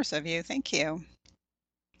very generous of you. Thank you.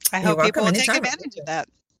 I You're hope people welcome will take anytime. advantage of that.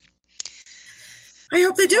 I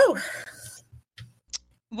hope they do.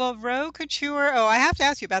 Well, Roe Couture, I have to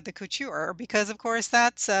ask you about the couture because, of course,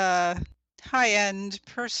 that's high-end,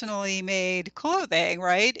 personally made clothing,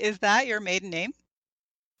 right? Is that your maiden name?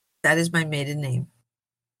 That is my maiden name.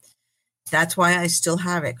 That's why I still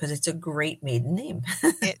have it, because it's a great maiden name.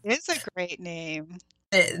 It is a great name.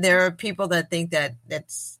 There are people that think that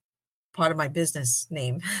that's part of my business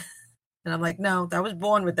name. And I'm like, no, I was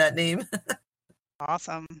born with that name.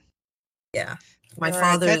 Awesome. Yeah. My You're a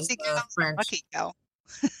father is Gutsy Gals, French. lucky gal.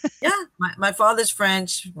 Yeah. My father's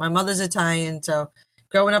French. My mother's Italian. So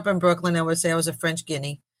growing up in Brooklyn, I would say I was a French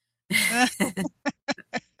guinea.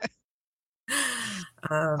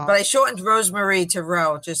 But I shortened Rosemary to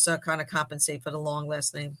Ro, just to kind of compensate for the long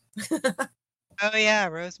last name. Oh yeah,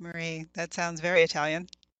 Rosemary. That sounds very Italian.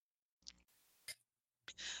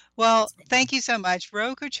 Well, thank you so much.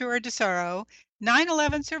 Roe Couture DeSaro,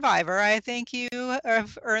 9/11 survivor. I think you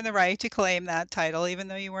have earned the right to claim that title, even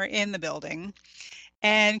though you were in the building.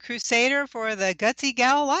 And Crusader for the Gutsy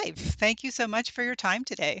Gal life. Thank you so much for your time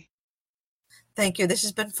today. Thank you. This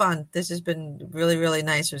has been fun. This has been really, really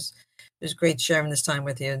nice. It was great sharing this time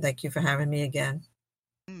with you. And thank you for having me again.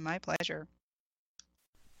 My pleasure.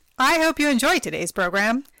 I hope you enjoyed today's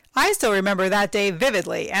program. I still remember that day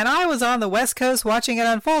vividly, and I was on the West Coast watching it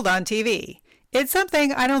unfold on TV. It's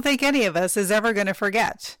something I don't think any of us is ever going to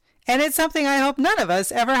forget. And it's something I hope none of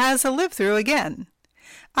us ever has to live through again.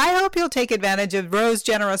 I hope you'll take advantage of Roe's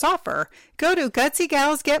generous offer. Go to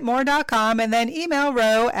gutsygalsgetmore.com and then email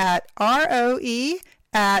Roe at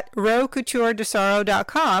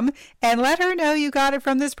roe@roecouturedesaro.com and let her know you got it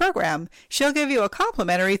from this program. She'll give you a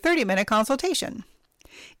complimentary 30-minute consultation.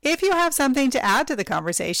 If you have something to add to the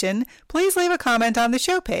conversation, please leave a comment on the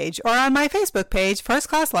show page or on my Facebook page, First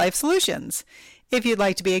Class Life Solutions. If you'd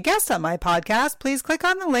like to be a guest on my podcast, please click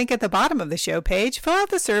on the link at the bottom of the show page, fill out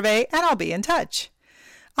the survey, and I'll be in touch.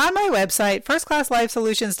 On my website,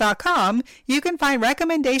 firstclasslifesolutions.com, you can find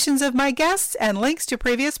recommendations of my guests and links to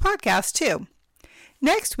previous podcasts, too.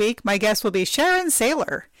 Next week, my guest will be Sharon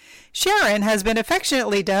Saylor. Sharon has been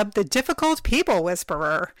affectionately dubbed the Difficult People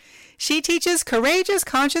Whisperer. She teaches courageous,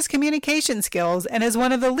 conscious communication skills and is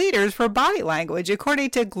one of the leaders for body language, according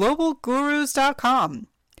to globalgurus.com.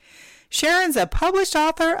 Sharon's a published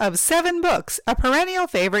author of 7 books. A perennial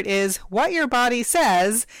favorite is What Your Body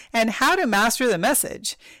Says and How to Master the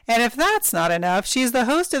Message. And if that's not enough, she's the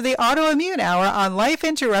host of the Autoimmune Hour on Life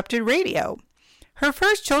Interrupted Radio. Her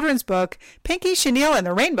first children's book, Pinky Chenille and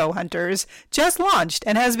the Rainbow Hunters, just launched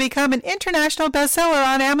and has become an international bestseller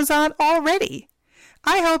on Amazon already.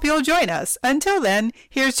 I hope you'll join us. Until then,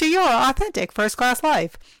 here's to your authentic first-class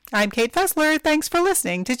life. I'm Kate Fessler. Thanks for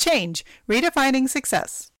listening to Change, Redefining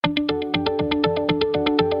Success.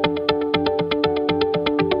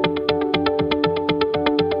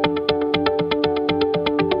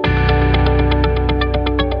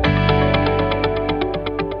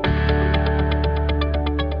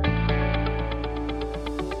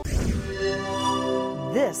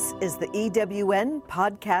 This is the EWN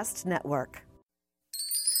Podcast Network.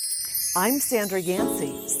 I'm Sandra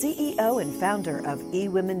Yancey, CEO and founder of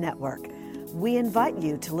eWomen Network. We invite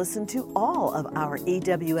you to listen to all of our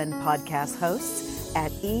EWN podcast hosts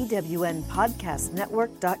at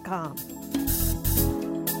ewnpodcastnetwork.com.